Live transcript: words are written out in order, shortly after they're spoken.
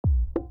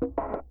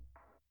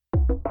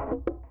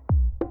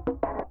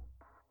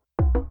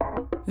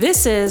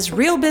This is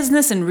Real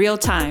Business in Real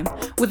Time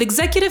with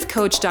executive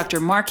coach Dr.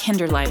 Mark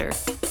Hinderleiter.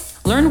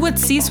 Learn what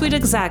C-suite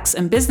execs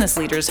and business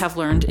leaders have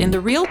learned in the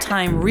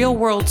real-time,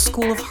 real-world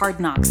School of Hard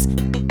Knocks.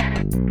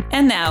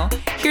 And now,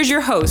 here's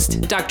your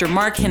host, Dr.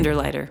 Mark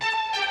Hinderleiter.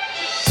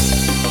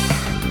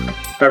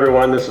 Hi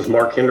everyone, this is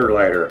Mark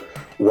Hinderleiter.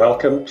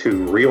 Welcome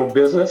to Real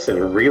Business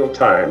in Real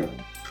Time.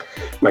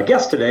 My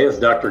guest today is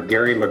Dr.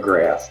 Gary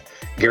McGrath.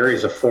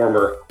 Gary's a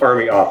former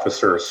Army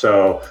officer,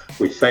 so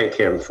we thank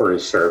him for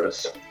his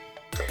service.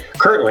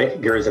 Currently,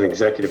 Gary's an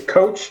executive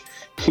coach,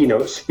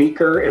 keynote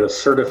speaker, and a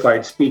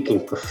certified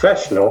speaking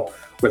professional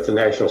with the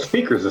National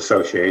Speakers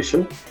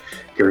Association.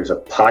 Gary's a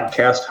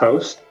podcast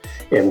host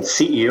and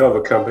CEO of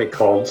a company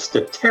called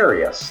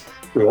Statarius.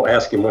 We will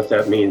ask him what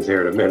that means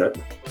here in a minute.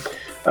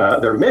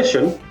 Their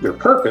mission, their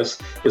purpose,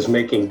 is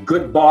making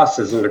good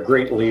bosses into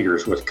great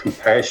leaders with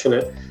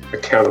compassionate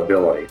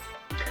accountability.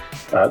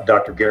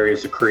 Dr. Gary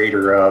is the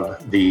creator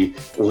of the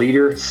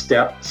Leader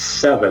Step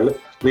 7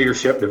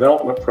 leadership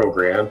development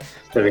program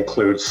that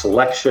includes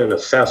selection,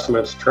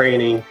 assessments,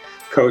 training,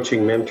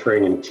 coaching,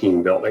 mentoring, and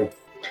team building.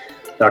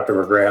 Dr.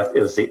 McGrath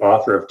is the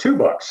author of 2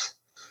 books,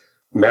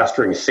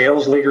 Mastering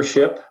Sales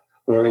Leadership,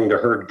 Learning to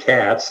Herd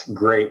Cats,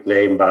 great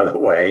name, by the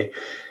way,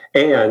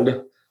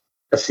 and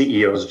A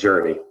CEO's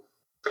Journey.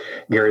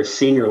 Gary's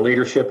senior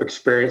leadership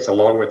experience,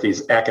 along with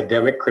these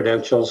academic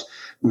credentials,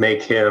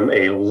 make him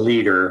a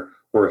leader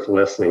worth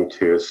listening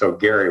to. So,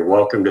 Gary,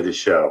 welcome to the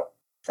show.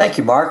 Thank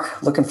you,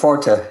 Mark. Looking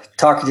forward to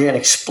talking to you and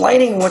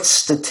explaining what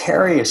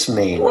Statarius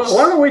means. Well,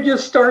 why don't we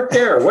just start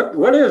there?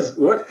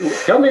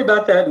 Tell me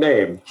about that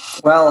name.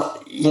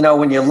 Well,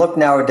 when you look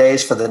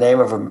nowadays for the name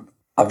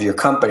of your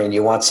company and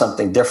you want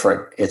something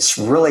different, it's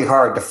really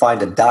hard to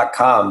find a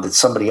 .com that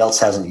somebody else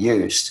hasn't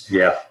used.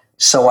 Yeah.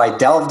 So I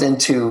delved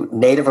into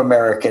Native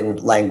American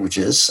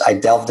languages. I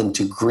delved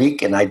into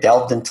Greek and I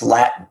delved into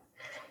Latin.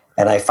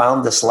 And I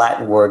found this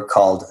Latin word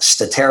called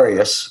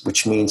Statarius,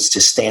 which means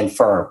to stand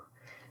firm.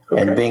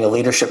 Okay. And being a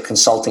leadership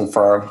consulting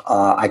firm,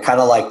 I kind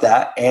of like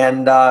that.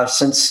 And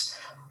since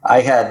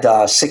I had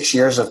 6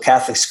 years of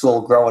Catholic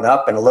school growing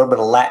up and a little bit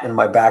of Latin in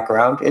my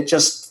background, it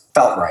just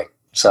felt right.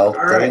 So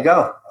there you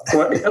go.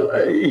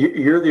 Well,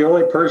 you're the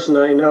only person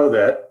I know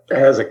that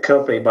has a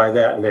company by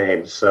that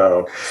name.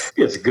 So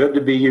it's good to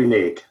be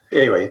unique.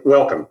 Anyway,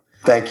 welcome.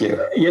 Thank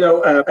you.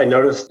 I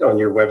noticed on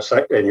your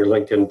website and your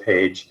LinkedIn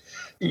page,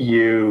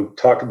 you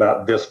talk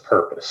about this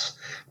purpose,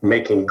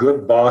 making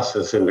good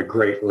bosses into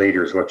great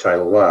leaders, which I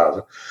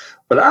love.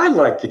 But I'd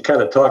like to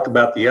kind of talk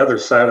about the other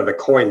side of the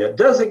coin that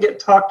doesn't get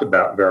talked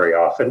about very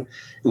often,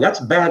 and that's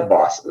bad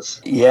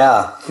bosses.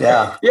 Yeah.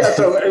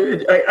 So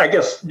I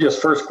guess just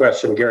first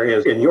question, Gary,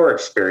 is in your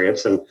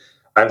experience, and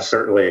I've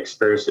certainly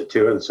experienced it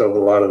too, and so have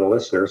a lot of the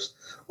listeners,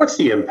 what's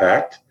the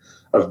impact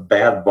of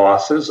bad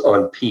bosses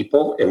on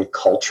people and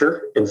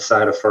culture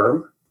inside a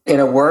firm? In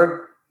a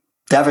word,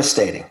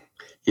 devastating.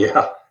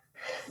 Yeah.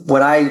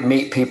 When I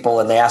meet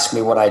people and they ask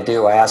me what I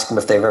do, I ask them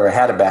if they've ever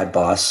had a bad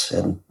boss.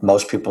 And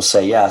most people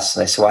say yes.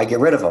 And I say, well, I get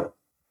rid of them.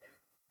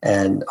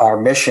 And our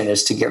mission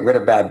is to get rid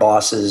of bad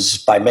bosses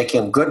by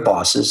making them good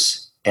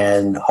bosses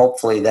and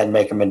hopefully then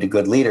make them into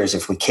good leaders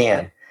if we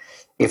can.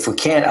 If we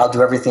can't, I'll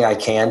do everything I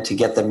can to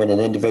get them in an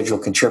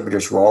individual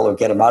contributor's role or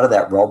get them out of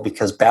that role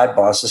because bad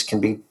bosses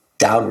can be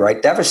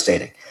downright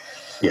devastating.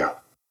 Yeah.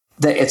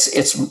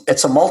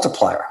 It's a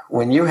multiplier.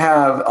 When you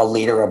have a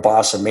leader, a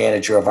boss, a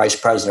manager, a vice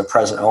president, a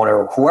president,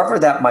 owner, whoever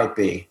that might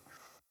be,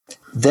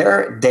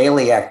 their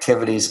daily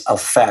activities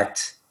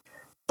affect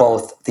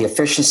both the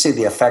efficiency,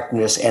 the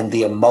effectiveness, and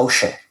the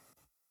emotion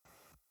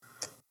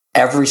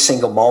every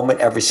single moment,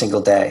 every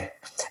single day.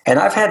 And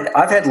I've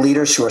had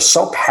leaders who are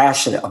so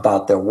passionate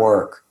about their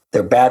work,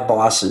 they're bad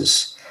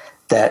bosses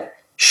that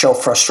show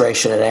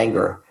frustration and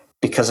anger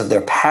because of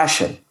their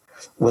passion,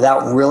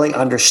 without really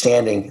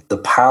understanding the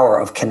power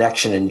of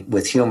connection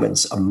with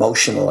humans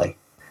emotionally.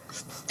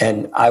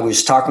 And I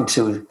was talking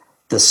to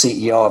the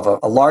CEO of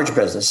a large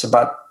business,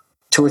 about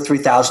 2,000 or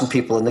 3,000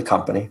 people in the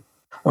company,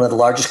 one of the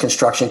largest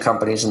construction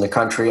companies in the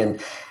country,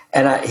 and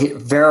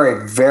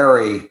very,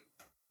 very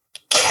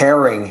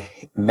caring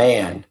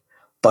man,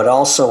 but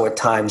also at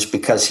times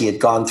because he had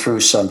gone through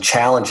some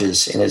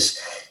challenges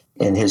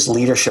in his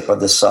leadership of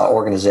this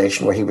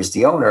organization where he was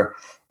the owner,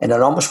 and it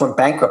almost went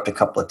bankrupt a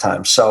couple of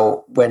times.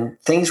 So when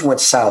things went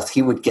south,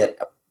 he would get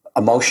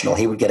emotional.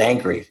 He would get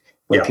angry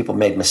when people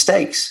made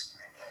mistakes.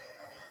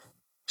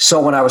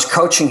 So when I was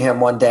coaching him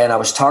one day and I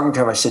was talking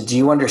to him, I said, do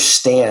you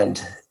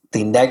understand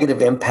the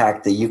negative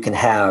impact that you can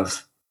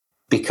have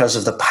because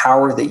of the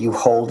power that you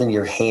hold in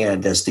your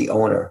hand as the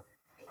owner?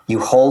 You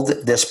hold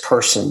this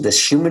person,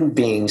 this human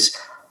being's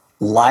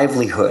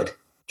livelihood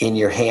in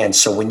your hand.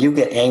 So when you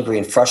get angry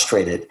and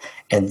frustrated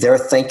and they're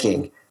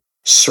thinking,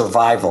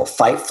 survival,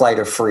 fight, flight,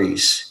 or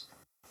freeze.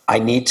 I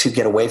need to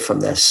get away from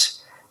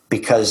this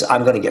because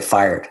I'm going to get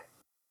fired.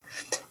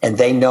 And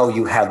they know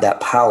you have that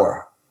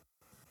power.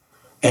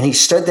 And he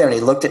stood there and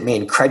he looked at me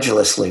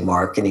incredulously,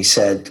 Mark, and he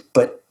said,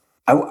 but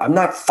I'm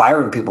not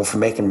firing people for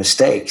making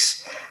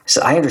mistakes. I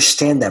said, I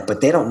understand that,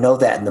 but they don't know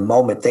that in the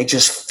moment. They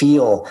just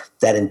feel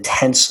that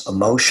intense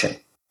emotion.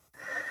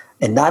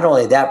 And not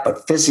only that,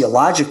 but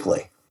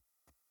physiologically,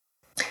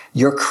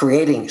 you're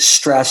creating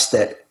stress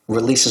that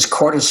releases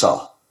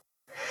cortisol.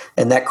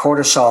 And that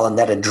cortisol and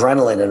that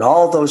adrenaline and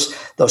all those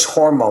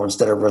hormones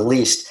that are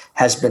released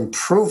has been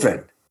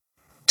proven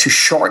to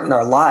shorten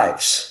our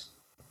lives.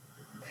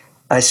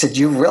 I said,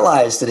 you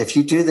realize that if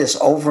you do this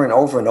over and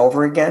over and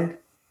over again,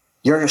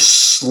 you're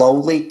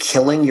slowly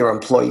killing your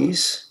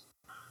employees?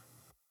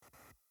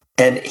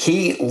 And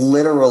he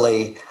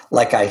literally,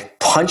 like I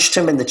punched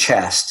him in the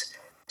chest,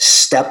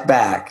 stepped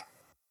back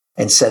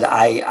and said,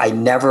 I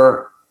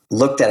never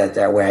looked at it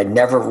that way. I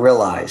never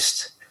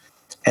realized.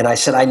 And I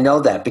said, I know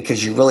that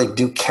because you really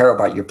do care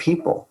about your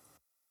people.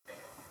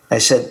 I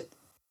said,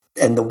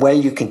 and the way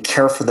you can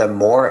care for them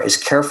more is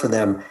care for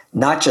them,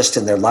 not just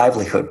in their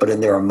livelihood, but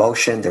in their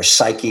emotion, their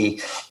psyche,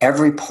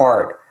 every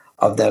part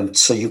of them,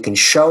 so you can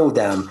show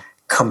them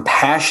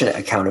compassionate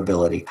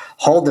accountability,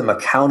 hold them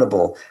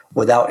accountable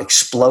without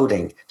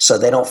exploding so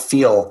they don't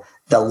feel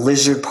the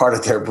lizard part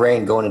of their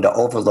brain going into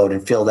overload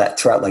and feel that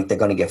threat like they're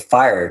going to get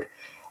fired,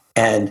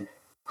 and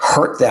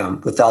hurt them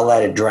with all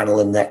that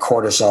adrenaline, that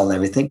cortisol and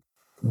everything.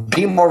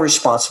 Be more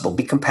responsible,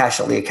 be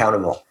compassionately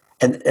accountable.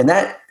 And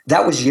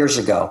that was years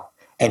ago.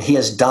 And he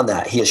has done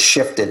that. He has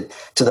shifted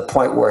to the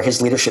point where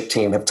his leadership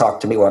team have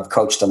talked to me, where I've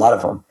coached a lot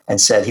of them, and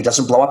said he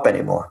doesn't blow up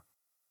anymore.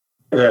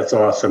 That's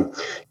awesome.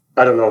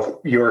 I don't know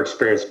if your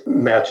experience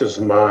matches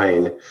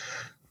mine.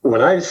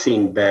 When I've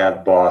seen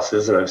bad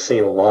bosses, and I've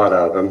seen a lot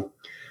of them,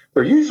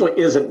 there usually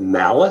isn't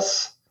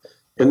malice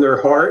in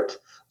their heart.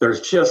 There's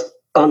just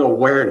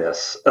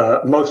unawareness.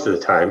 Most of the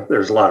time,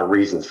 there's a lot of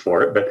reasons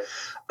for it, but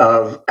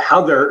of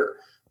how they're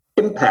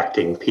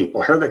impacting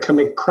people, how they're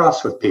coming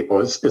across with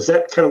people. Is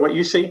that kind of what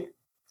you see?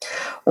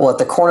 Well, at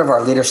the core of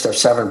our Leader Step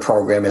 7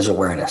 program is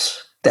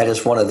awareness. That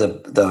is one of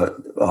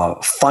the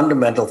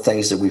fundamental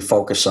things that we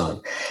focus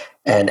on.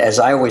 And as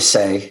I always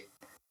say,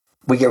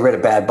 we get rid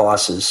of bad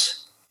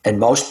bosses. And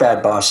most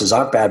bad bosses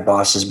aren't bad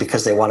bosses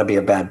because they want to be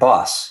a bad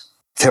boss.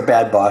 They're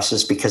bad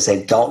bosses because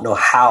they don't know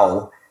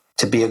how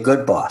to be a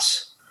good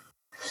boss.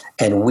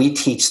 And we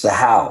teach the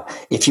how.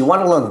 If you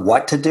want to learn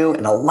what to do,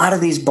 and a lot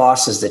of these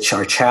bosses that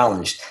are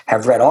challenged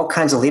have read all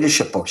kinds of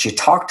leadership books. You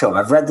talk to them,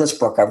 I've read this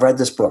book,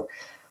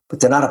 but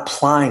they're not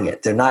applying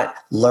it. They're not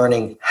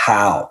learning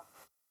how.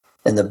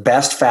 And the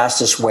best,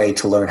 fastest way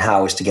to learn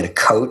how is to get a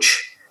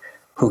coach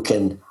who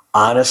can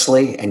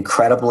honestly and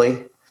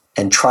credibly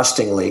and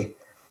trustingly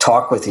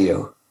talk with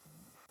you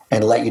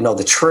and let you know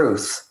the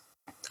truth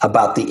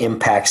about the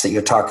impacts that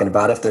you're talking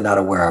about if they're not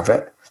aware of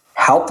it.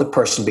 Help the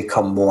person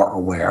become more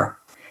aware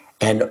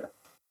and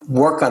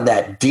work on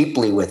that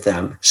deeply with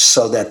them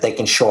so that they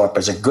can show up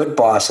as a good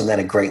boss and then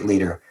a great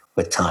leader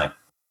with time.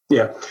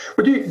 Yeah.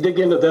 Would you dig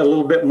into that a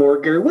little bit more,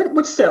 Gary?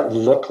 What's that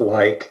look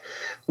like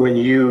when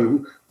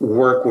you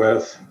work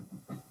with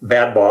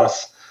bad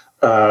boss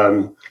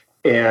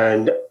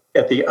and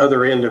at the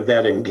other end of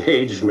that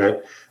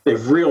engagement,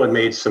 they've really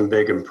made some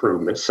big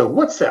improvements. So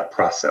what's that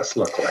process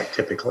look like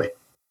typically?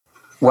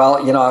 Well,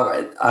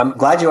 I'm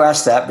glad you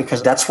asked that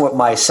because that's what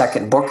my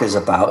second book is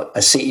about, A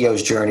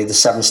CEO's Journey, The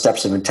 7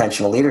 Steps of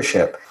Intentional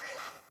Leadership.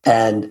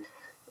 And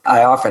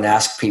I often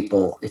ask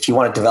people, if you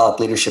want to develop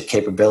leadership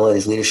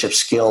capabilities, leadership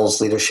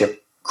skills,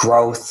 leadership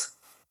growth,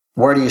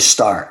 where do you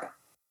start?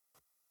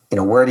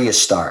 Where do you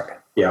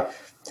start? Yeah.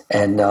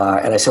 And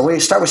I said, well, you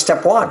start with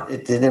step one.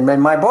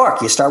 In my book,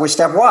 you start with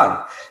step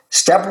one.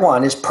 Step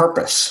one is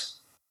purpose.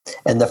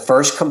 And the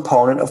first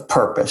component of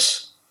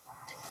purpose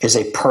is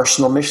a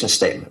personal mission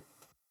statement.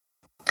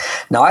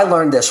 Now, I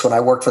learned this when I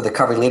worked for the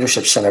Covey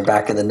Leadership Center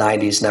back in the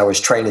 90s, and I was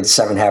trained in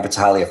 7 Habits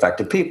of Highly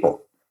Effective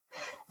People.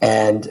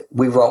 And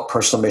we wrote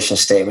personal mission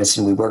statements,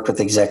 and we worked with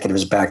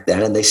executives back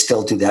then, and they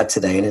still do that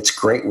today, and it's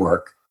great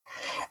work.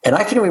 And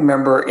I can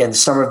remember in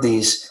some of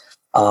these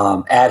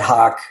ad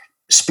hoc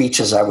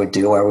speeches I would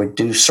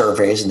do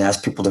surveys and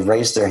ask people to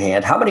raise their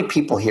hand. How many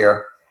people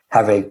here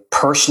have a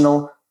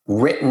personal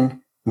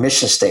written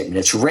mission statement?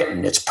 It's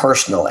written, it's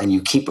personal, and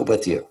you keep it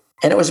with you.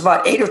 And it was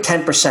about 8 or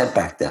 10%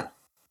 back then.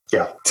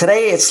 Yeah.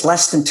 Today, it's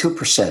less than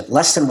 2%,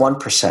 less than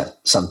 1%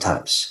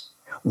 sometimes.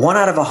 1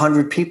 out of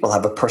 100 people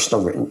have a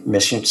personal written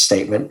mission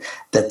statement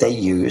that they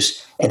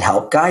use and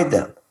help guide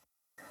them.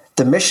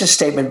 The mission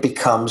statement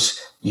becomes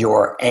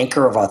your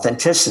anchor of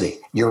authenticity,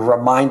 your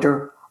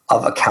reminder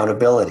of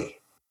accountability.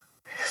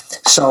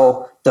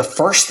 So the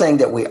first thing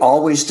that we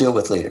always do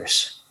with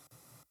leaders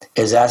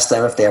is ask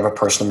them if they have a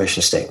personal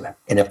mission statement.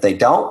 And if they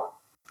don't,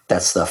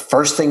 that's the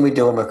first thing we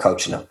do when we're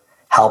coaching them.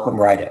 Help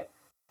them write it.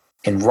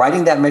 And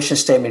writing that mission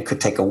statement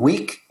could take a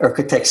week or it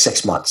could take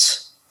 6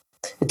 months.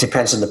 It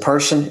depends on the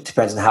person. It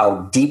depends on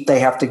how deep they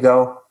have to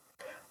go.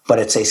 But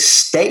it's a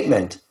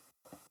statement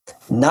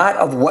not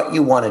of what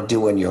you want to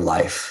do in your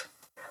life,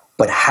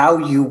 but how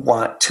you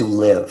want to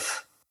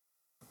live.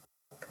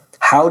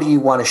 How do you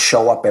want to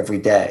show up every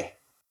day?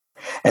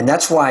 And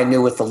that's why I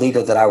knew with the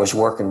leader that I was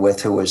working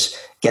with who was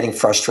getting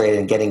frustrated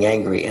and getting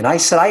angry. And I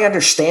said, I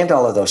understand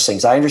all of those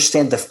things. I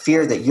understand the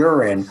fear that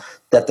you're in,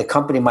 that the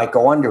company might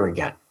go under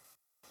again.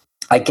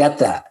 I get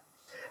that.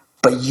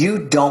 But you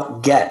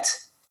don't get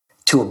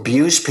to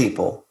abuse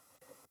people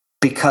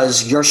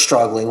because you're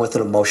struggling with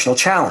an emotional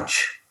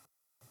challenge.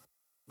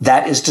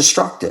 That is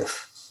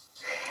destructive.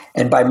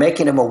 And by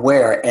making him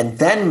aware and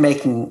then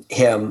making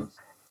him,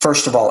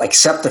 first of all,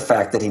 accept the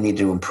fact that he needed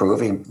to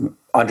improve, he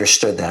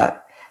understood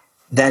that,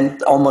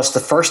 then almost the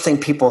first thing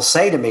people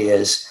say to me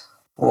is,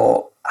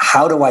 well,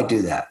 how do I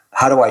do that?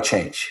 How do I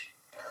change?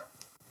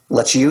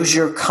 Let's use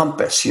your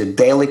compass, your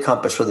daily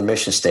compass with a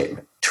mission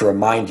statement to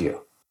remind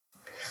you.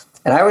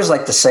 And I always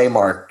like to say,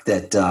 Mark,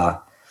 that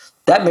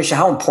that mission,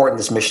 how important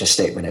this mission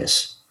statement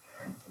is.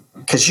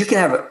 Because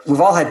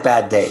we've all had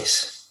bad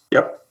days.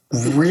 Yep.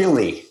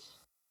 Really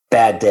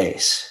bad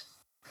days.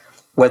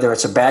 Whether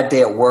it's a bad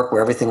day at work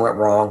where everything went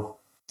wrong,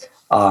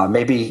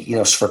 maybe,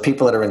 for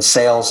people that are in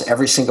sales,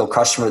 every single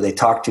customer they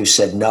talked to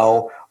said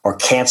no or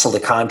canceled a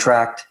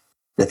contract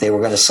that they were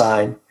going to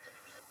sign.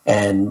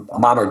 And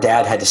mom or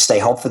dad had to stay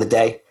home for the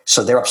day.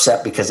 So they're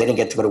upset because they didn't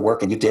get to go to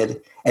work and you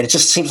did. And it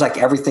just seems like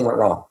everything went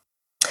wrong.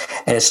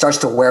 And it starts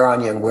to wear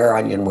on you and wear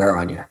on you and wear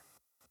on you.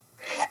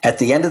 At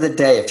the end of the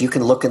day, if you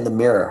can look in the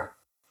mirror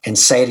and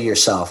say to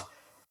yourself,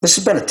 this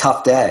has been a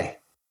tough day.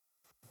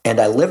 And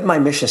I lived my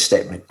mission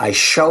statement. I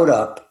showed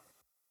up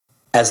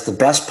as the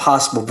best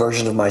possible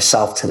version of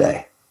myself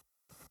today.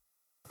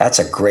 That's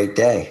a great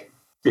day.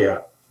 Yeah.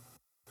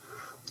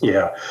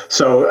 Yeah.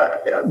 So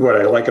what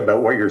I like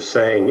about what you're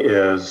saying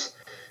is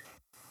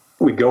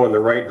we go in the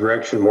right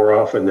direction more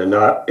often than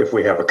not if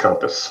we have a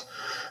compass,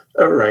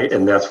 right?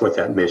 And that's what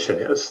that mission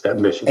is, that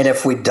mission. And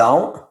if we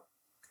don't,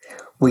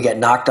 we get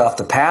knocked off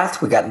the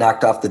path, we got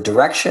knocked off the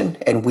direction,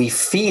 and we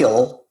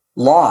feel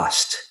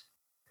lost.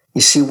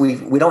 You see,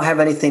 we don't have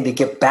anything to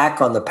get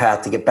back on the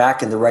path, to get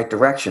back in the right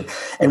direction.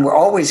 And we're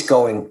always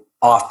going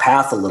off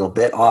path a little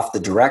bit, off the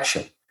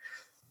direction,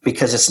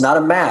 because it's not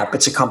a map,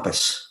 it's a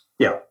compass.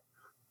 Yeah.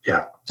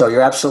 Yeah. So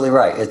you're absolutely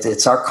right.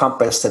 It's our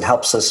compass that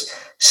helps us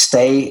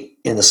stay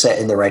in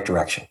the right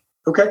direction.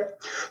 Okay.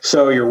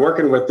 So you're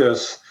working with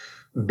this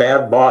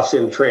bad boss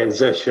in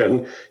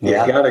transition.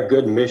 You've got a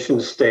good mission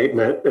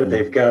statement.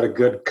 They've got a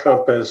good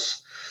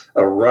compass,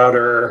 a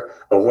rudder,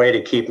 a way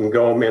to keep them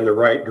going in the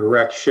right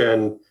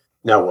direction.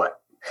 Now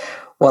what?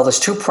 Well, there's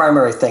two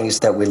primary things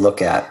that we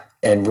look at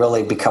and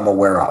really become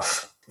aware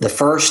of. The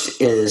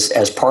first is,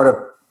 as part of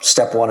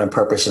step one on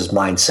purpose, is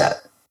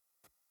mindset.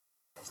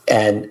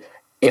 And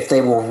if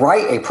they will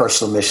write a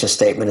personal mission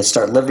statement and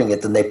start living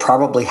it, then they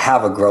probably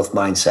have a growth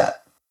mindset.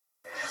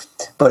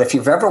 But if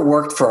you've ever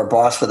worked for a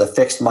boss with a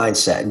fixed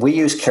mindset, and we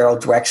use Carol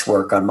Dweck's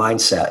work on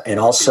mindset and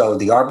also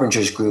the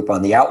Arbinger's group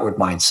on the outward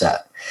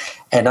mindset,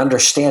 and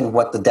understand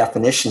what the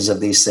definitions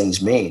of these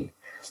things mean.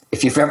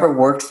 If you've ever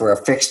worked for a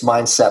fixed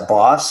mindset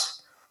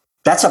boss,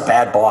 that's a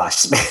bad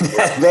boss.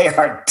 They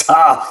are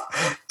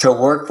tough to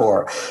work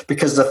for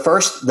because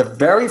the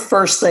very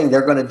first thing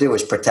they're going to do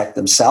is protect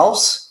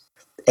themselves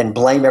and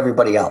blame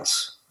everybody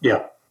else.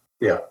 Yeah.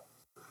 Yeah.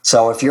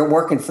 So if you're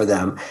working for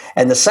them,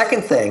 and the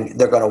second thing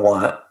they're going to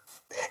want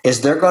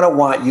is they're going to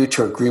want you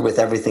to agree with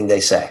everything they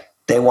say.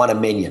 They want a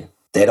minion.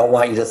 They don't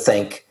want you to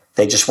think.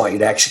 They just want you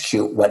to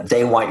execute what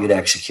they want you to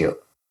execute.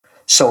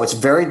 So it's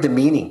very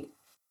demeaning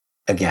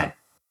again.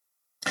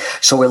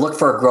 So we look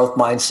for a growth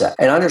mindset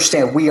and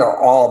understand we are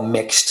all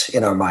mixed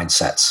in our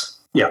mindsets.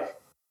 Yeah.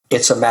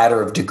 It's a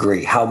matter of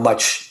degree. How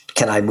much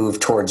can I move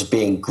towards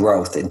being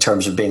growth in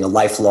terms of being a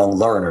lifelong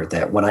learner,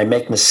 that when I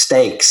make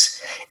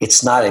mistakes,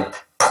 it's not a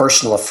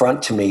personal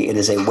affront to me. It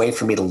is a way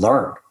for me to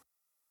learn.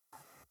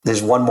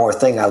 There's one more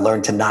thing I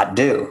learned to not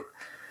do.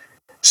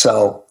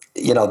 So,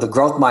 the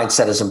growth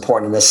mindset is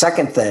important. And the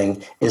second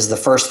thing is the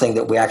first thing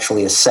that we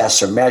actually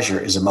assess or measure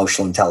is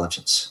emotional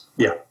intelligence.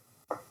 Yeah.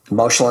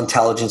 Emotional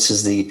intelligence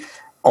is the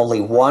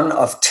only one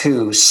of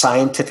two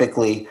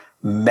scientifically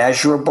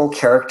measurable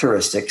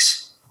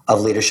characteristics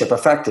of leadership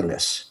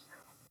effectiveness.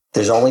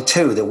 There's only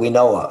two that we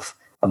know of: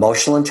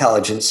 emotional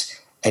intelligence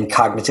and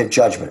cognitive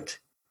judgment.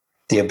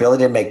 The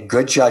ability to make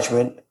good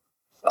judgment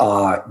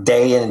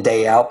day in and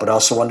day out, but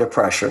also under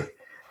pressure,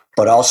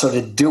 but also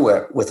to do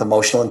it with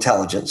emotional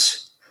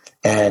intelligence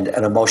and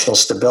an emotional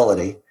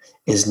stability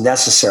is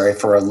necessary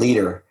for a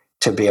leader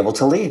to be able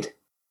to lead.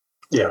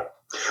 Yeah.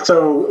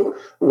 So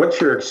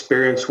what's your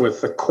experience with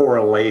the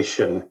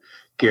correlation,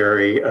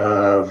 Gary,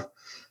 of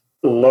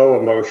low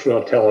emotional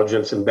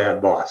intelligence and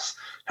bad boss?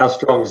 How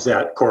strong is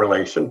that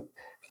correlation?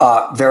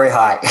 Very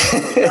high.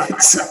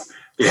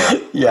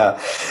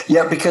 Yeah.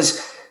 Yeah.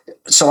 Because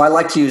so I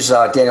like to use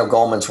Daniel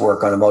Goleman's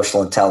work on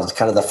emotional intelligence,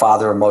 kind of the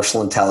father of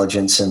emotional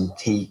intelligence, and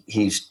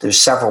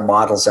there's several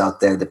models out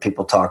there that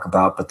people talk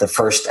about, but the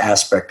first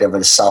aspect of it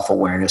is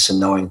self-awareness and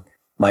knowing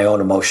my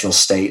own emotional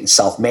state, and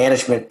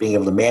self-management, being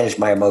able to manage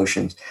my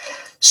emotions.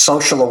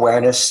 Social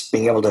awareness,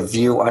 being able to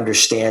view,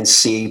 understand,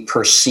 see,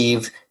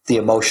 perceive the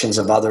emotions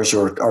of others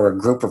or a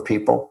group of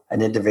people,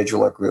 an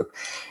individual or group.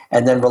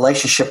 And then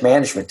relationship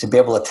management, to be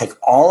able to take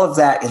all of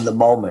that in the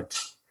moment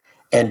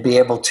and be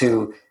able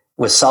to,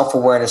 with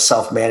self-awareness,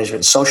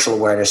 self-management, social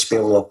awareness, be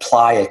able to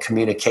apply a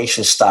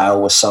communication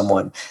style with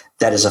someone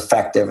that is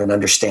effective and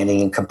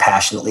understanding and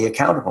compassionately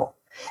accountable.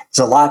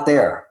 There's a lot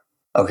there,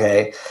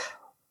 okay?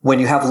 When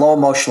you have low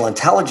emotional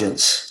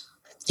intelligence,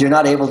 you're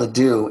not able to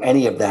do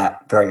any of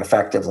that very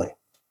effectively.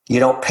 You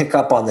don't pick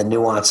up on the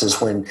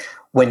nuances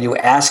when you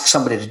ask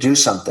somebody to do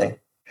something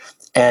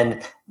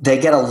and they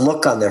get a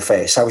look on their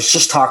face. I was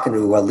just talking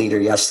to a leader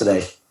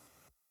yesterday,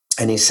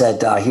 and he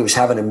said he was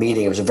having a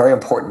meeting. It was a very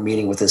important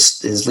meeting with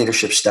his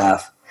leadership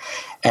staff.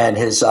 And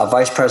his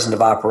vice president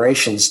of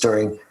operations,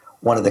 during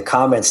one of the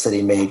comments that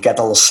he made, got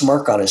a little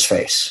smirk on his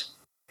face.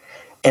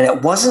 And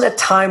it wasn't a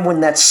time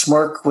when that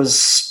smirk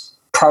was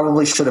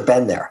probably should have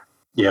been there.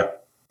 Yeah.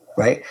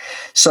 Right?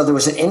 So there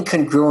was an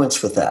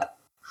incongruence with that.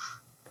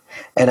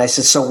 And I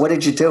said, so what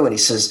did you do? And he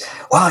says,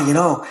 well,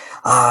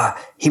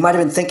 he might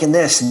have been thinking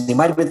this, and he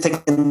might have been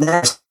thinking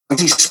that.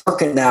 He's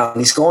smirking now,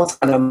 and he's going through,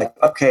 and I'm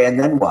like, okay, and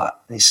then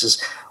what? And he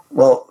says,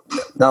 well,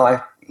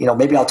 no,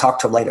 maybe I'll talk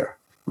to him later.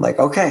 I'm like,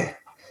 okay.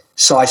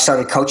 So I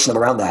started coaching him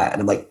around that.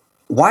 And I'm like,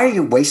 why are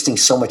you wasting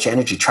so much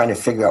energy trying to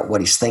figure out what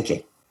he's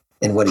thinking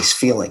and what he's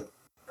feeling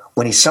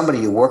when he's somebody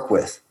you work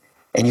with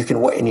and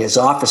and his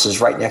office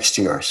is right next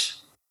to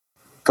yours?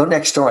 Go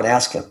next door and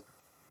ask him.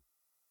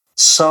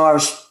 So I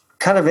was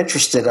kind of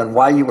interested on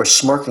why you were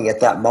smirking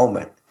at that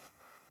moment.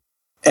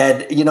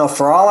 And,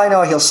 for all I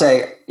know, he'll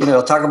say,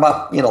 he'll talk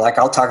about, like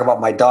I'll talk about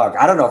my dog.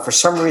 I don't know. For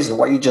some reason,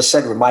 what you just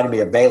said reminded me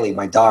of Bailey,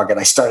 my dog. And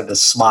I started to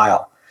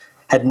smile.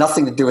 Had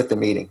nothing to do with the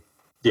meeting.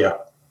 Yeah.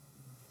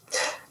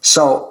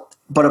 So,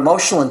 but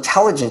emotional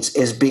intelligence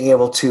is being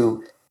able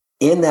to,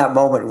 in that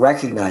moment,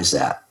 recognize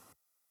that.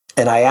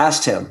 And I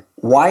asked him,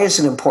 why is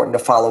it important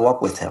to follow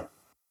up with him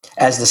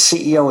as the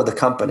CEO of the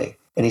company?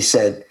 And he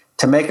said,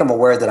 to make him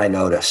aware that I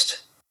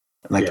noticed.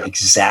 I'm like,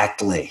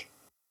 exactly.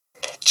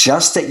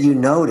 Just that you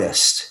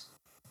noticed.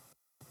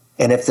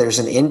 And if there's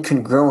an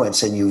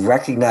incongruence and you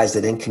recognize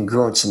that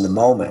incongruence in the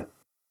moment,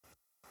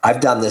 I've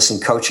done this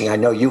in coaching. I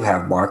know you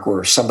have, Mark,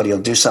 where somebody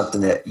will do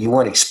something that you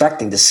weren't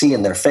expecting to see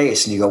in their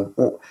face. And you go,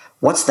 well,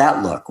 what's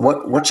that look?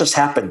 What just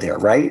happened there,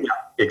 right? Yeah,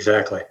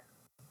 exactly.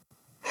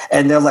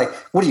 And they're like,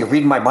 what, are you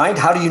reading my mind?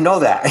 How do you know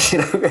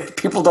that?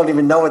 People don't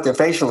even know what their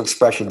facial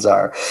expressions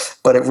are,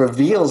 but it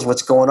reveals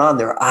what's going on.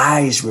 Their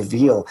eyes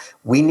reveal.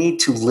 We need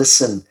to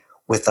listen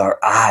with our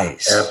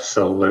eyes.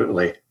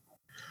 Absolutely.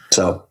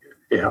 So,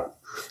 yeah.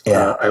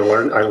 Yeah. I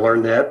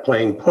learned that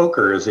playing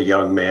poker as a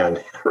young man,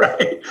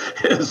 right?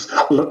 Is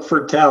look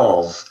for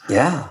tells.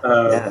 Yeah.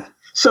 Yeah.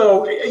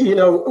 So,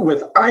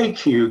 with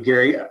IQ,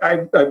 Gary,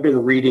 I've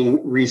been reading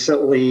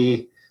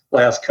recently,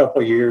 last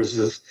couple of years,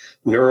 is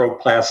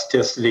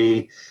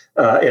neuroplasticity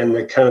and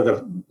the kind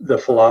of the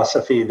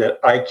philosophy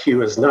that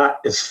IQ is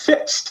not as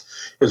fixed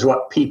as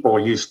what people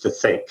used to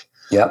think.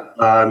 Yep.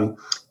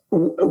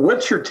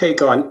 What's your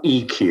take on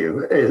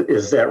EQ?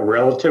 Is that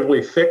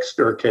relatively fixed,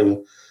 or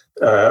can,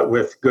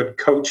 with good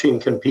coaching,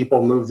 can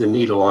people move the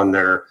needle on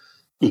their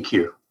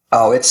EQ?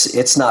 Oh,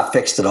 it's not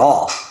fixed at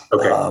all.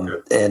 Okay.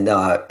 And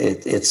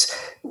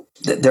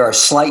there are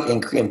slight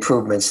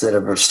improvements that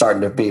are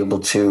starting to be able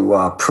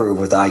to prove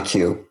with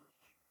IQ.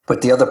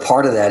 But the other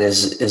part of that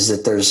is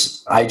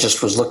that I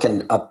just was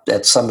looking up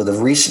at some of the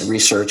recent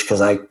research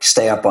because I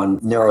stay up on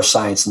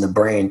neuroscience and the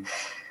brain.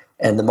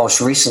 And the most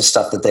recent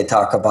stuff that they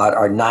talk about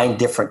are 9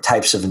 different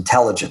types of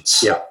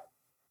intelligence. Yeah.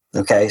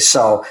 Okay.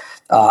 So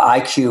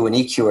IQ and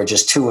EQ are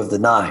just 2 of the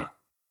 9.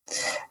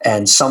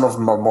 And some of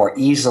them are more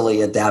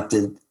easily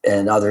adapted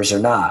and others are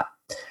not.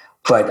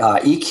 But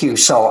EQ,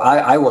 so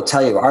I will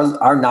tell you,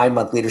 our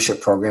 9-month leadership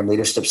program,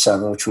 Leadership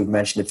 7, which we've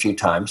mentioned a few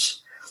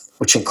times,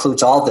 which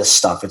includes all this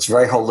stuff. It's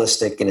very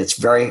holistic and it's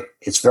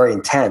very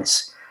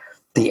intense.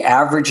 The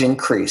average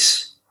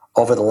increase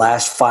over the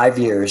last 5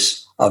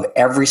 years of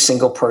every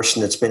single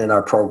person that's been in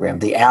our program,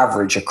 the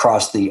average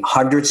across the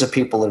hundreds of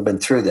people that have been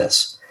through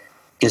this,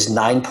 is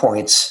 9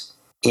 points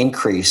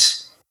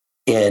increase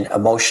in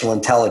emotional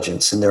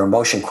intelligence, in their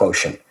emotion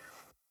quotient,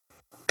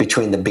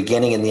 between the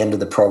beginning and the end of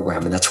the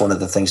program. And that's one of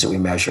the things that we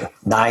measure,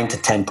 9 to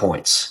 10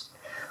 points.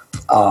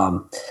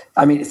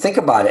 Think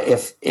about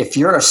it. If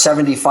you're a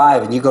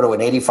 75 and you go to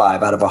an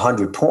 85 out of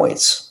 100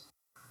 points,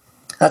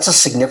 that's a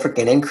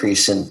significant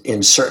increase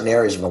in certain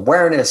areas of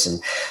awareness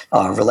and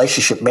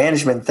relationship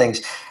management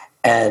things.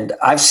 And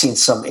I've seen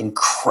some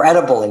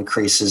incredible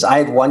increases. I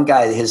had one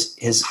guy,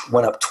 his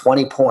went up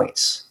 20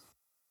 points.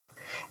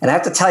 And I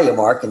have to tell you,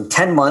 Mark, in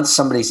 10 months,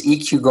 somebody's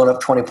EQ going up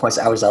 20 points,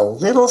 I was a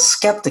little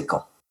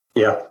skeptical.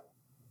 Yeah.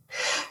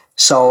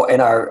 So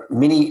in our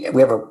we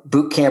have a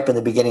boot camp in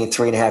the beginning,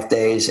 3.5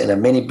 days, and a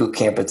mini boot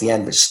camp at the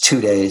end, it's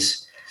 2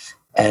 days.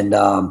 And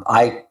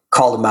I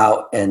called him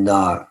out and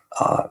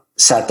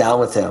sat down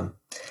with him.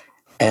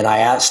 And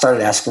I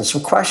started asking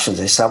some questions.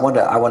 I said,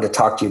 I wanted to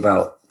talk to you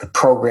about the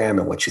program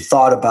and what you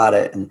thought about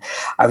it. And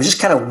I was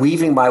just kind of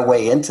weaving my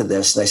way into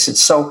this. And I said,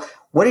 so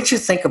what did you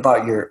think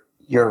about your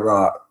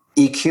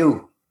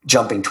EQ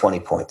jumping 20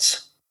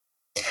 points?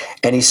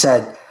 And he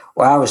said,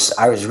 well,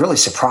 I was really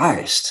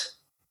surprised.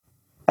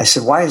 I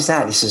said, why is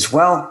that? He says,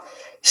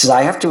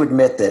 I have to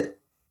admit that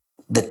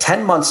the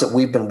 10 months that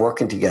we've been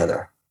working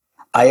together,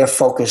 I have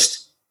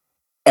focused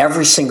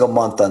every single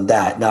month on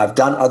that. Now, I've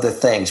done other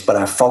things, but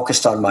I've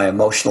focused on my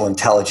emotional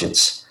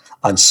intelligence,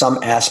 on some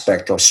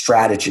aspect or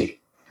strategy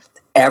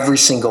every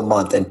single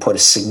month and put a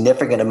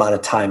significant amount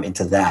of time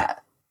into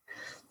that.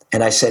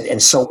 And I said,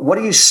 and so what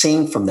are you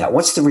seeing from that?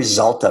 What's the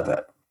result of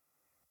it?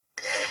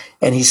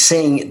 And he's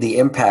seeing the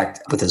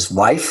impact with his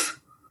wife,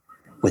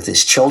 with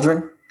his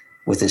children,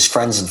 with his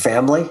friends and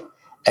family,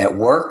 at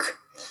work.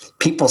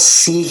 People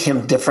see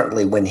him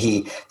differently when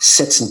he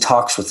sits and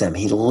talks with them.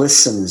 He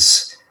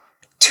listens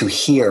to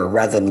hear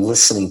rather than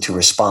listening to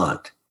respond.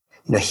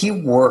 He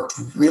worked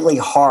really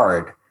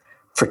hard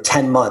for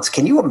 10 months.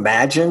 Can you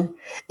imagine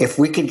if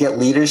we could get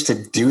leaders to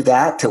do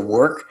that, to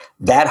work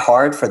that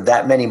hard for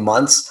that many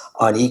months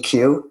on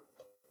EQ?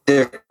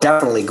 They'd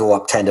definitely go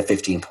up 10 to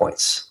 15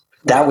 points.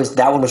 That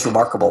one was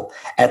remarkable.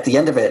 At the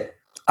end of it,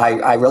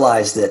 I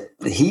realized that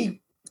he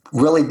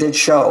really did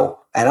show,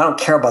 and I don't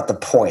care about the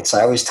points.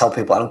 I always tell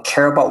people, I don't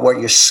care about what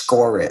your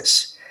score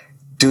is.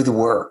 Do the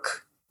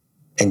work,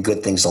 and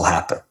good things will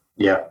happen.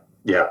 Yeah.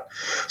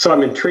 So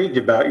I'm intrigued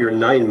about your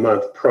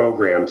 9-month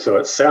program. So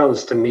it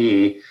sounds to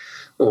me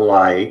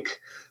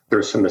like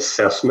there's some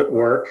assessment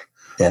work.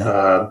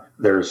 Yeah.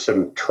 There's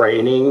some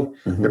training.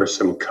 Mm-hmm. There's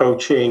some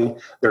coaching.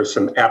 There's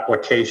some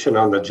application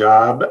on the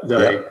job.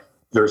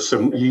 There's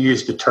some, you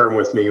used a term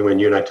with me when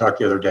you and I talked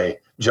the other day,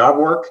 job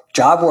work?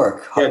 Job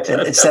work. Yeah,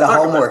 instead of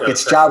homework,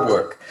 it's job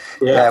work.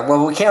 Yeah.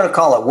 Well, we can't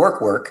call it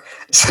work.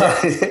 So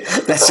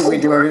that's what we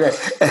do every day,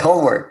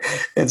 homework.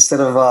 Instead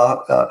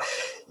of,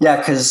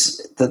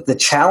 because the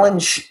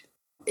challenge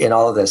in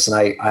all of this,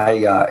 and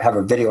I have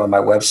a video on my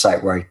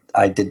website where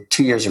I did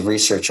 2 years of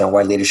research on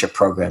why leadership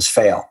programs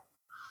fail.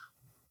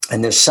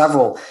 And there's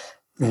several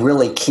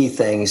really key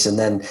things. And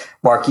then,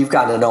 Mark, you've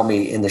gotten to know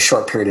me in the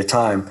short period of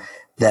time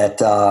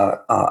that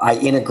I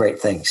integrate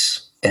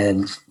things.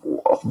 And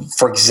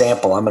for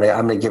example, I'm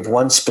going to give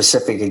one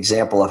specific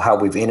example of how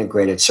we've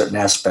integrated certain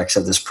aspects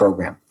of this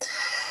program.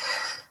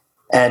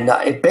 And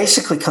it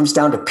basically comes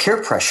down to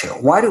peer pressure.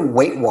 Why do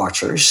Weight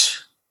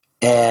Watchers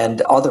and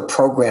other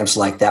programs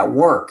like that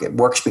work? It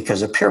works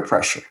because of peer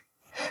pressure.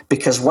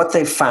 Because what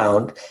they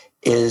found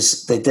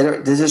is they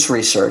did this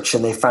research,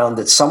 and they found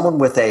that someone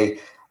with a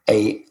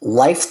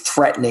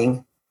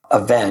life-threatening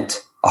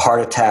event, a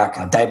heart attack,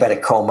 a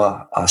diabetic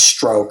coma, a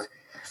stroke,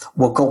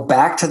 will go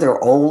back to their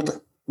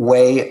old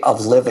way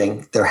of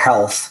living, their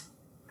health,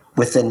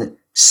 within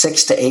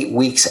 6 to 8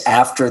 weeks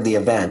after the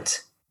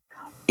event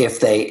if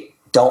they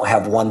don't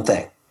have one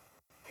thing.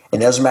 It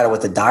doesn't matter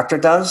what the doctor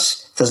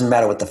does, it doesn't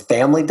matter what the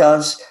family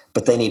does,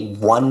 but they need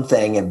one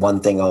thing and one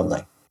thing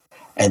only.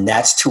 And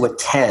that's to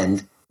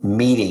attend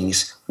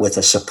meetings with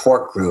a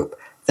support group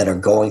that are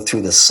going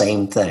through the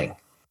same thing.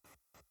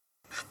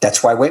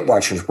 That's why Weight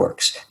Watchers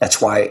works.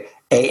 That's why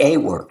AA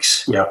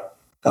works. Yeah.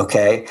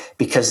 Okay?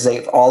 Because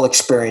they've all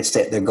experienced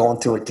it. They're going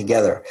through it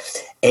together.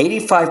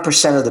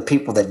 85% of the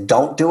people that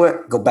don't do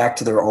it go back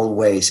to their old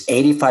ways.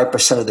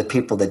 85% of the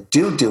people that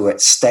do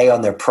it stay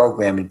on their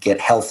program and get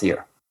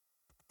healthier.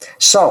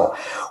 So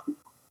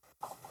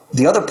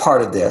the other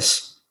part of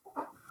this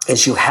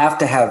is you have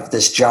to have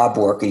this job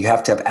work, or you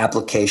have to have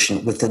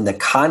application within the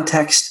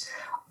context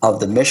of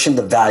the mission,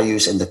 the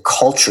values, and the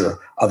culture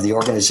of the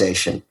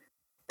organization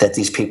that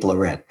these people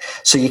are in.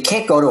 So you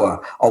can't go to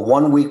a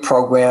 1-week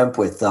program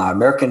with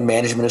American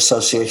Management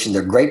Association.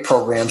 They're great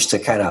programs to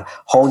kind of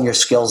hone your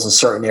skills in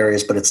certain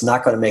areas, but it's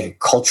not going to make a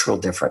cultural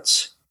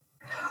difference.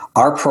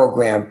 Our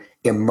program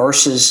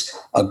immerses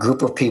a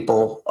group of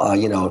people,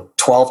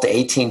 12 to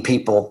 18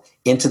 people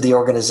into the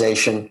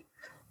organization,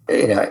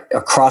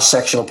 a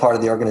cross-sectional part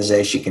of the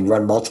organization. You can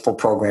run multiple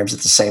programs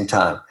at the same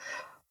time.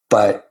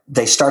 But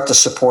they start to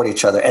support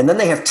each other. And then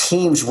they have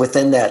teams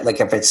within that.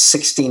 Like if it's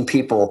 16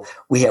 people,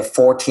 we have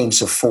 4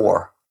 teams of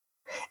 4.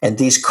 And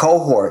these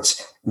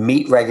cohorts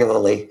meet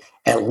regularly,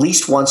 at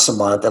least once a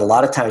month. And a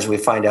lot of times we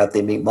find out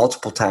they meet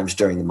multiple times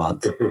during the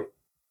month.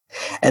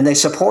 And they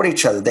support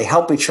each other. They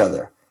help each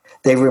other.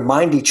 They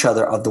remind each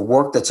other of the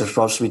work that they're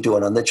supposed to be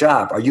doing on the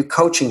job. Are you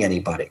coaching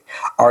anybody?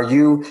 Are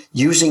you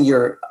using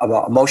your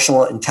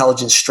emotional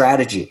intelligence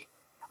strategy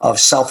of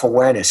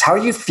self-awareness? How are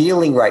you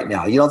feeling right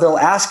now? They'll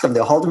ask them,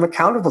 they'll hold them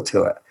accountable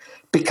to it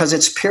because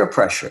it's peer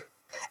pressure.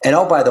 And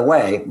oh, by the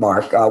way,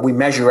 Mark, we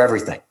measure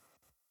everything,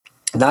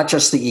 not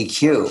just the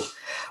EQ,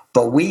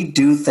 but we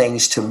do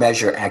things to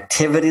measure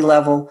activity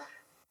level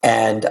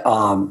and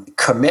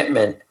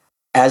commitment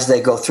as they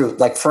go through.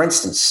 Like, for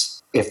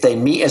instance, if they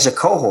meet as a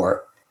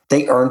cohort,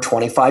 they earn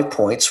 25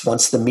 points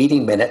once the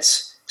meeting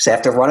minutes. So they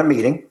have to run a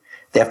meeting,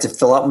 they have to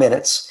fill out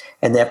minutes,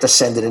 and they have to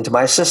send it into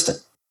my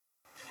assistant.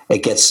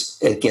 It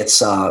gets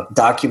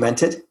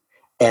documented,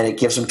 and it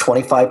gives them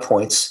 25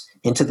 points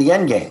into the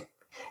end game.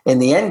 In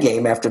the end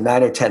game, after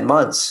 9 or 10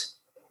 months,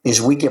 is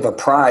we give a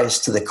prize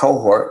to the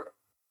cohort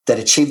that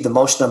achieved the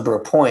most number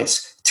of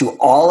points to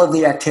all of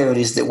the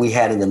activities that we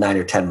had in the 9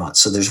 or 10 months.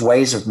 So there's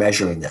ways of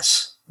measuring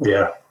this.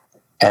 Yeah,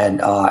 and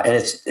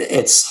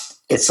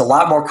it's a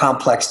lot more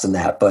complex than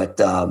that. But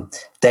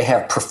they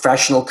have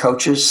professional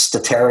coaches,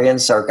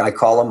 statarians, I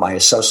call them. My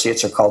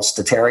associates are called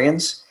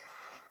statarians.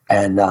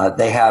 And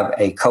they have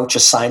a coach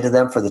assigned to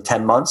them for the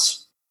 10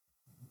 months.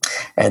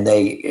 And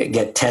they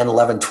get 10,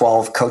 11,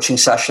 12 coaching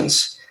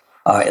sessions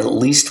at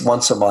least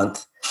once a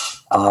month.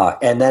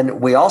 And then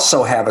we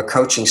also have a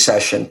coaching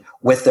session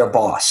with their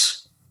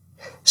boss.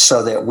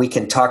 so that we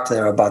can talk to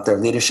them about their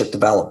leadership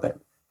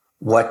development.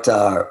 What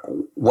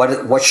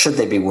should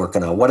they be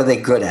working on? What are they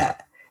good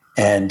at?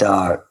 And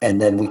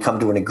then we come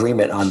to an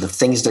agreement on the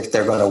things that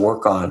they're going to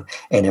work on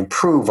and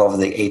improve over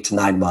the 8 to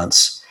 9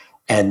 months,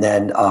 and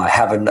then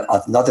have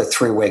another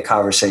 3-way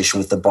conversation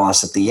with the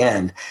boss at the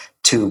end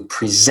to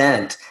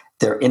present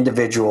their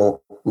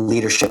individual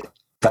leadership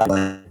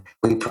development.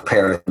 We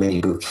prepare a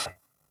mini boot camp.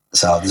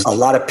 So there's a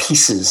lot of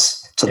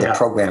pieces to the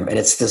program, and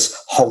it's this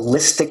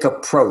holistic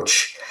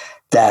approach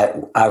that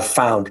I've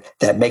found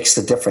that makes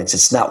the difference.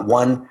 It's not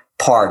one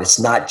part. It's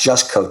not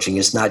just coaching.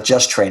 It's not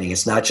just training.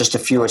 It's not just a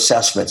few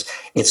assessments.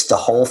 It's the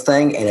whole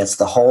thing, and it's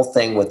the whole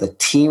thing with a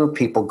team of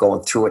people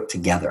going through it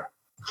together.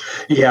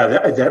 Yeah,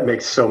 that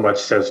makes so much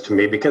sense to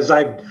me, because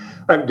I've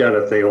done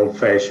it the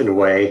old-fashioned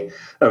way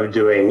of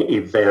doing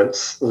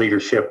events,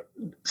 leadership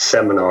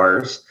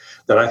seminars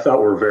that I thought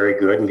were very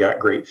good and got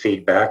great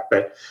feedback,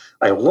 but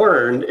I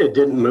learned it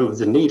didn't move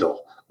the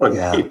needle on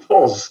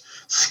people's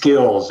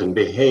skills and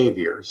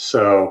behaviors.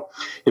 So,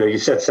 you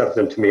said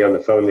something to me on the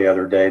phone the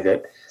other day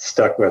that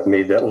stuck with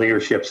me, that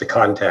leadership's a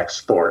contact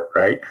sport,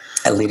 right?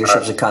 And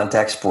leadership's a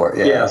contact sport,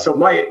 yeah. Yeah, so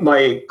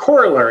my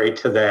corollary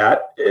to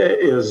that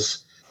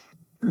is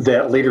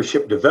that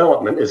leadership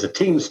development is a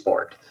team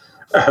sport.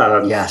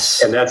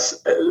 Yes. And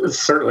that's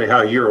certainly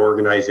how you're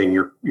organizing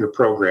your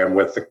program,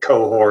 with the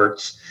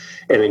cohorts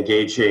and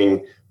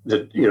engaging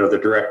the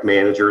direct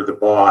manager, the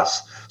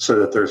boss, so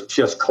that there's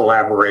just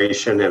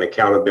collaboration and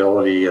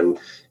accountability and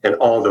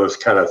all those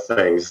kind of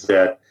things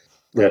that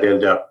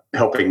end up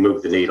helping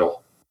move the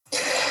needle.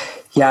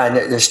 Yeah, and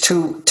there's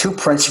two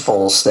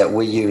principles that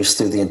we use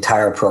through the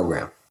entire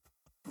program.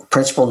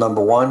 Principle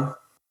number 1,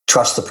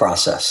 trust the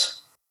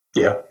process.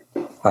 Yeah.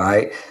 All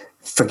right.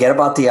 Forget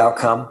about the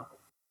outcome.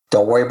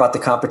 Don't worry about the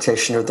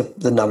competition or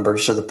the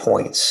numbers or the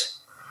points.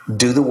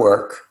 Do the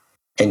work,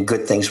 and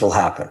good things will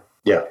happen.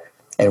 Yeah.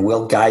 And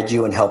we'll guide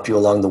you and help you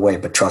along the way,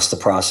 but trust the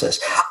process.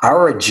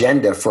 Our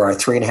agenda for our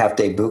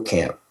 3.5-day boot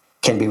camp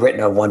can be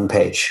written on 1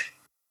 page.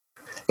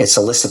 It's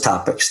a list of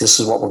topics. This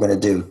is what we're going to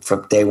do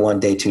from day 1,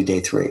 day 2, day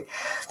 3.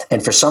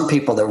 And for some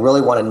people that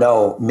really want to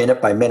know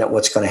minute by minute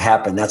what's going to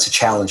happen, that's a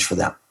challenge for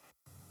them.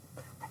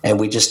 And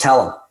we just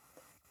tell them,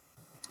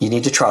 you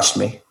need to trust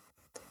me.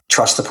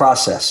 Trust the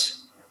process.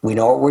 We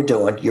know what we're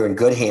doing. You're in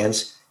good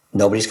hands.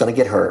 Nobody's going to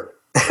get hurt.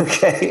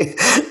 Okay?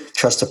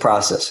 Trust the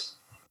process.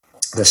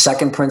 The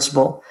second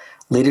principle,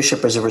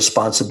 leadership is a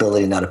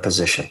responsibility, not a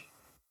position.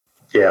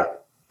 Yeah.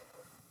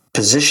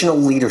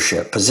 Positional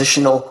leadership,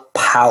 positional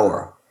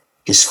power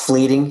is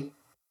fleeting.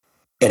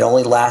 It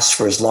only lasts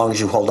for as long as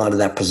you hold on to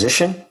that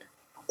position,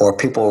 or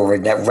people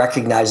that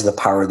recognize the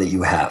power that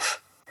you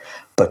have.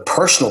 But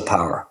personal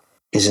power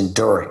is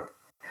enduring.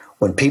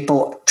 When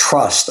people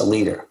trust a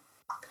leader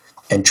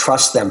and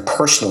trust them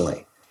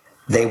personally,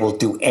 they will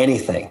do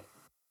anything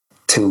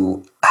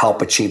to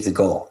help achieve the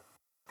goal.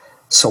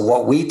 So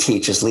what we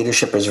teach is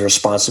leadership is a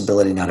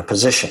responsibility, not a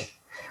position.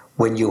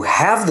 When you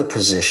have the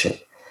position,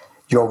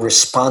 your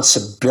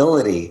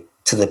responsibility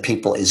to the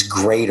people is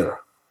greater,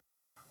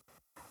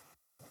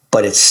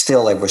 but it's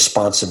still a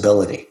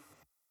responsibility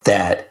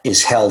that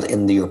is held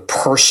in your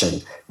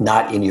person,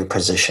 not in your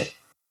position.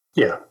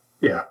 Yeah,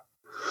 yeah.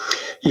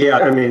 Yeah,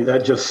 I mean,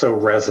 that just so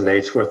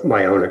resonates with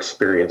my own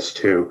experience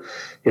too.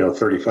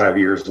 35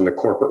 years in the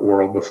corporate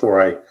world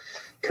before I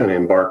kind of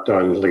embarked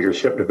on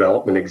leadership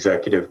development,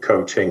 executive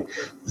coaching.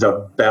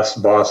 The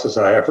best bosses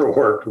I ever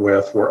worked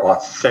with were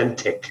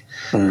authentic,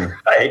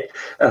 right?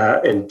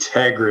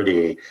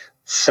 Integrity,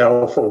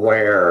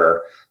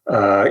 self-aware,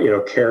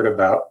 cared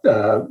about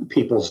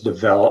people's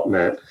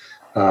development,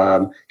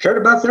 cared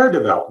about their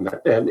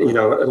development. And,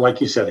 like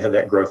you said, had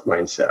that growth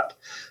mindset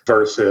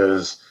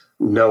versus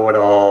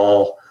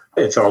know-it-all.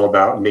 It's all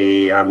about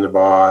me. I'm the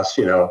boss.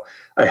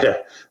 I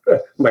had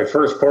my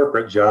first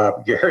corporate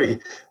job, Gary.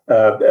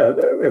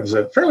 It was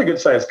a fairly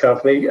good-sized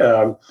company,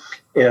 and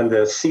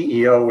the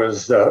CEO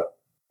was the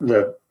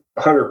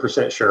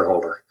 100%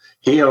 shareholder.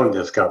 He owned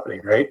this company,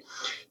 right?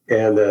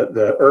 And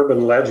the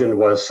urban legend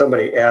was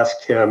somebody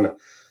asked him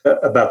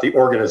about the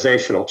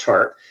organizational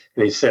chart,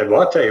 and he said,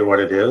 "Well, I'll tell you what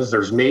it is.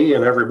 There's me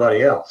and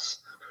everybody else."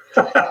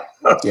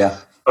 Yeah.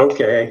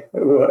 Okay.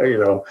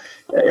 Well,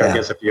 I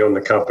guess if you own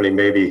the company,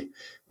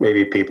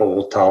 maybe people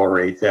will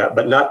tolerate that,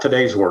 but not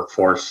today's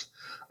workforce.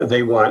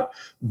 They want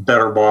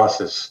better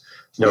bosses.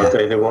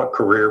 They want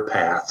career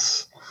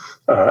paths,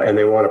 and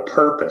they want a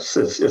purpose.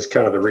 Is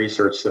kind of the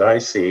research that I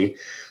see.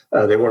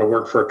 They want to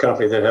work for a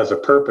company that has a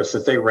purpose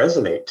that they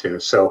resonate to.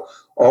 So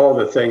all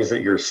the things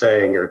that you're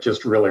saying are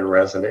just really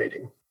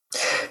resonating.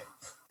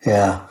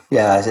 Yeah,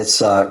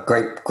 it's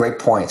great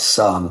points.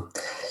 So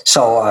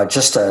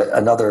just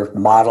another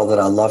model that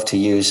I love to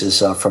use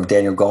is from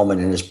Daniel Goleman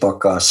in his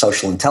book,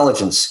 Social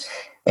Intelligence.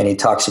 And he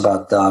talks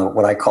about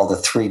what I call the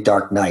 3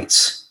 dark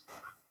nights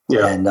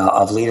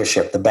of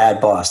leadership: the bad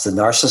boss, the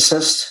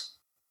narcissist,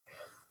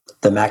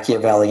 the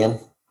Machiavellian,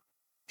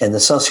 and the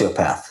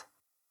sociopath.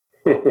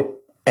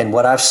 And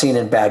what I've seen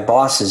in bad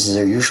bosses is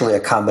they're usually a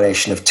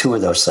combination of 2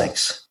 of those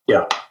things.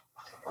 Yeah.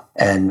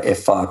 And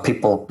if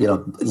people,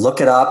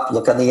 look it up,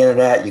 look on the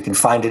internet, you can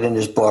find it in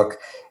his book.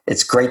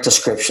 It's great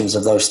descriptions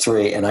of those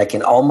three. And I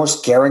can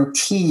almost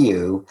guarantee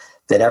you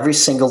that every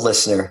single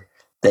listener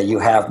that you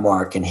have,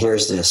 Mark, and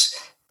here's this,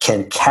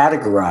 can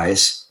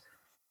categorize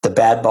the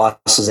bad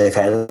bosses they've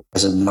had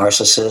as a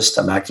narcissist,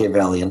 a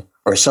Machiavellian,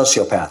 or a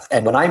sociopath.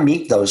 And when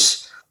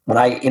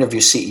I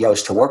interview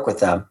CEOs to work with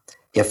them,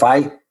 if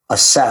I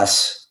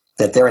assess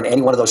that they're in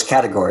any one of those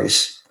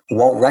categories,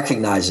 won't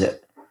recognize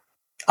it,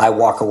 I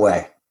walk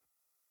away.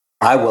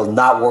 I will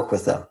not work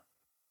with them.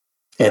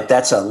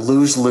 That's a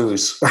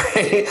lose-lose,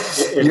 right?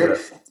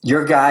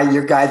 Your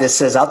guy that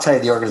says, I'll tell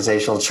you the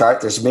organizational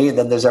chart, there's me and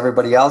then there's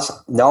everybody else.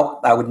 Nope,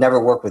 I would never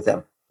work with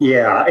them.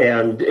 Yeah,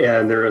 and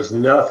there is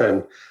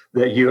nothing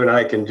that you and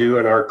I can do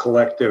in our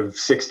collective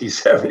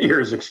 67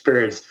 years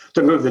experience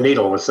to move the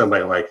needle with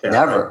somebody like that.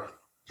 Never. Right?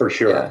 For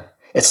sure. Yeah.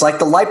 It's like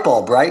the light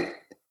bulb, right?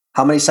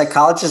 How many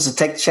psychologists does it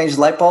take to change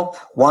the light bulb?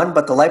 One,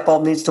 but the light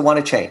bulb needs to want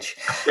to change.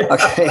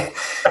 Okay.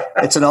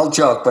 It's an old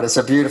joke, but it's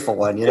a beautiful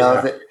one.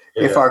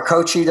 If our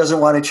coachee doesn't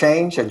want to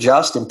change,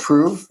 adjust,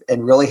 improve,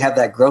 and really have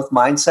that growth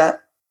mindset,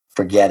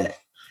 forget it.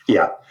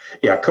 Yeah.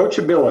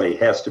 Coachability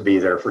has to be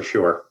there for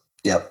sure.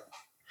 Yep.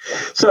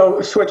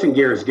 So switching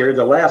gears, Gary,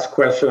 the last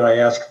question I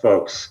ask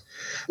folks,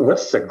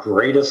 what's the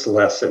greatest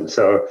lesson?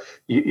 So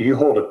you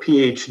hold a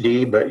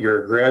PhD, but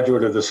you're a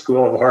graduate of the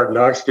School of Hard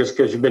Knocks just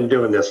because you've been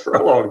doing this for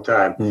a long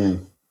time.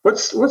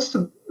 What's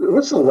the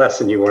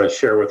lesson you want to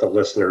share with the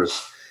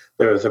listeners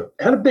that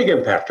had a big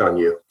impact on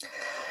you?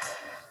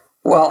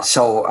 Well,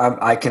 so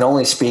I can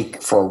only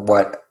speak for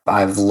what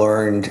I've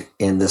learned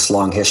in this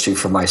long history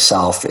for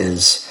myself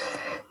is,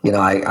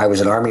 I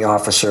was an Army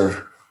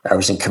officer. I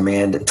was in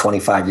command at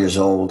 25 years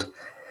old.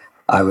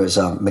 I was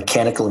a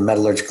mechanical and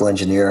metallurgical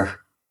engineer.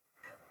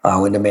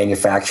 Went to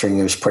manufacturing.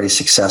 It was pretty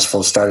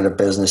successful. Started a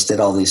business, did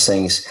all these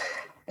things.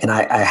 And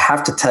I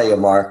have to tell you,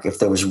 Mark, if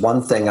there was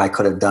one thing I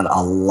could have done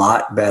a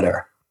lot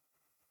better,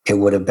 it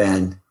would have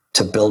been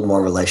to build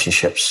more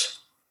relationships.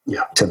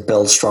 Yeah. To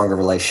build stronger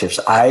relationships.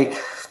 I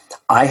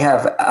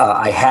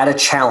had a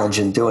challenge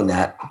in doing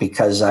that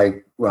because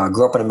I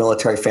grew up in a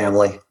military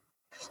family,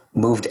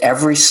 moved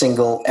every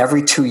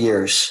 2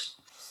 years,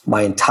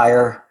 my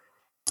entire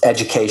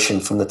education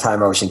from the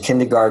time I was in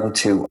kindergarten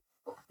to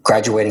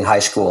graduating high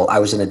school. I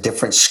was in a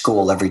different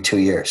school every 2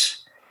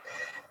 years.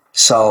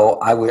 So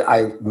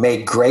I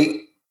made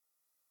great,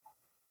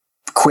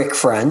 quick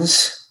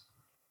friends,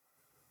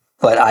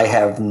 but I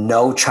have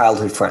no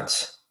childhood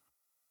friends.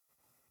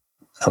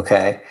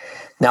 Okay.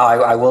 Now,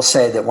 I will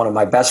say that one of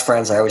my best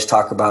friends, I always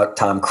talk about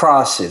Tom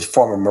Cross, is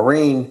former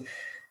Marine,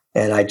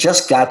 and I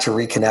just got to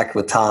reconnect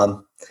with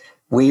Tom.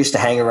 We used to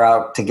hang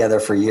around together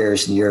for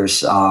years and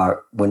years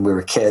when we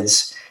were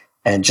kids,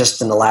 and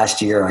just in the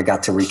last year, I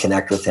got to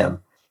reconnect with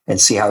him and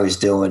see how he's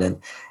doing.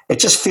 And it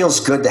just feels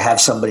good to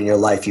have somebody in your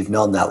life you've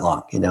known that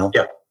long,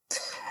 Yeah.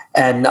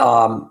 And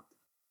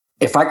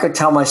if I could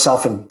tell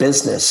myself in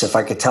business, if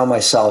I could tell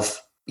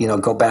myself,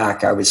 go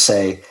back, I would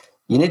say,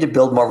 you need to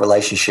build more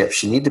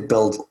relationships. You need to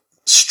build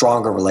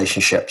stronger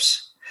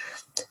relationships.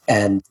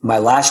 And my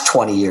last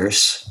 20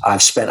 years,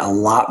 I've spent a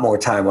lot more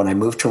time. When I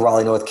moved to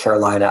Raleigh, North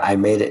Carolina, I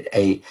made it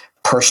a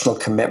personal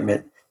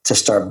commitment to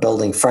start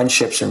building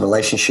friendships and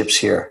relationships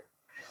here,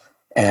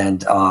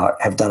 and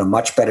have done a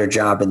much better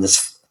job in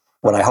this,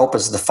 what I hope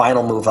is the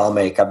final move I'll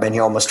make. I've been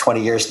here almost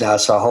 20 years now,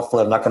 so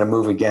hopefully I'm not going to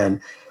move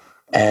again,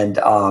 and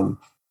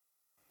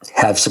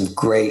have some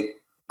great,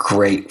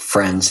 great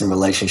friends and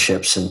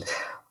relationships. And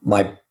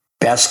my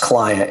best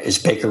client is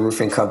Baker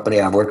Roofing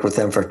Company. I've worked with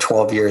them for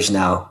 12 years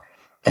now.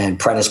 And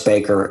Prentice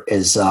Baker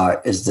is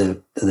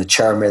the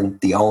chairman,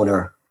 the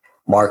owner.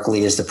 Mark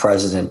Lee is the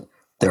president.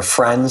 They're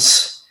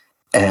friends.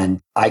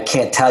 And I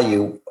can't tell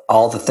you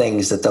all the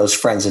things that those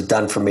friends have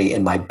done for me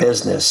in my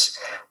business,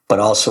 but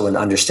also in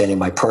understanding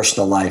my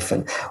personal life.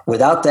 And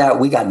without that,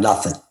 we got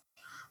nothing.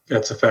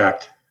 That's a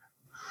fact.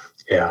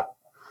 Yeah.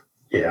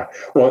 Yeah.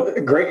 Well,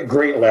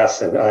 great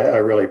lesson. I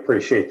really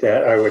appreciate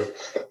that.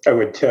 I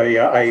would tell you,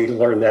 I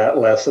learned that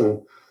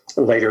lesson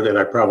later than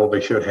I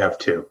probably should have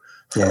too.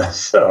 Yeah.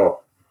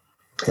 So,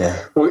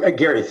 yeah. Well,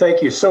 Gary,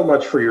 thank you so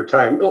much for your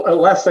time.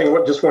 Last thing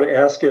I just want to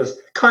ask is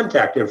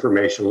contact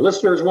information.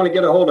 Listeners want to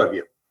get a hold of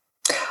you.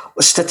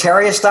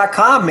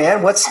 Statarius.com,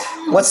 man. What's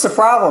the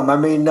problem? I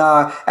mean,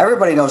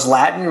 everybody knows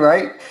Latin,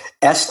 right?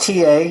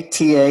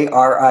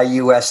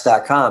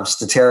 Statarius.com,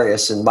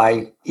 Statarius. And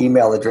my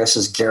email address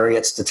is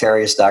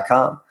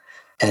gary@statarius.com.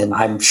 And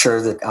I'm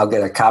sure that I'll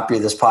get a copy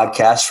of this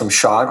podcast from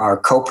Sean, our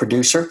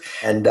co-producer,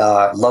 and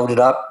load it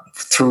up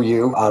through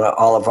you on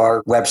all of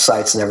our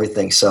websites and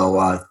everything.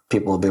 So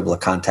people will be able to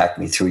contact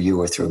me through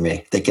you or through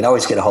me. They can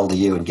always get a hold of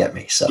you and get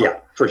me. So yeah,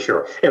 for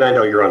sure. And I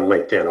know you're on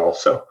LinkedIn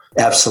also.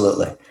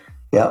 Absolutely.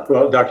 Yeah.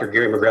 Well, Dr.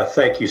 Gary McGrath,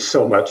 thank you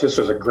so much. This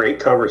was a great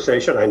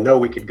conversation. I know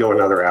we could go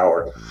another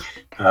hour.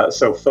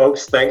 So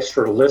folks, thanks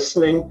for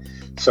listening.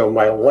 So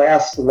my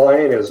last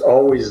line is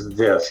always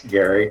this,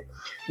 Gary: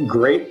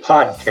 great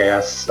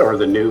podcasts are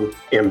the new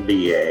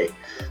MBA.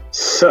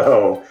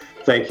 So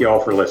thank you all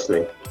for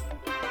listening.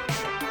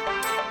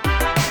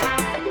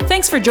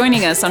 Thanks for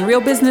joining us on Real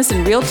Business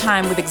in Real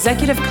Time with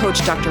Executive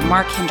Coach Dr.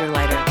 Mark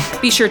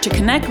Hinderleiter. Be sure to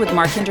connect with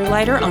Mark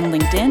Hinderleiter on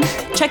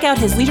LinkedIn, check out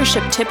his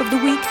leadership tip of the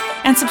week,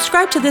 and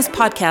subscribe to this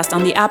podcast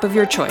on the app of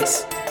your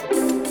choice.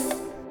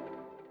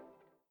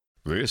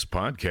 This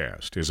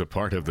podcast is a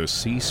part of the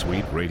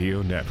C-Suite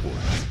Radio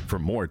Network. For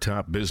more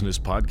top business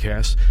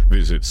podcasts,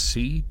 visit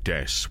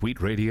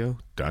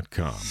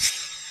c-suiteradio.com.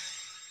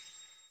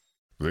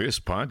 This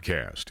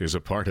podcast is a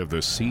part of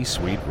the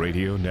C-Suite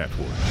Radio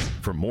Network.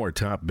 For more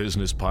top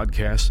business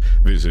podcasts,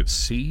 visit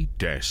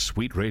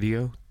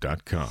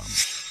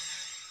c-suiteradio.com.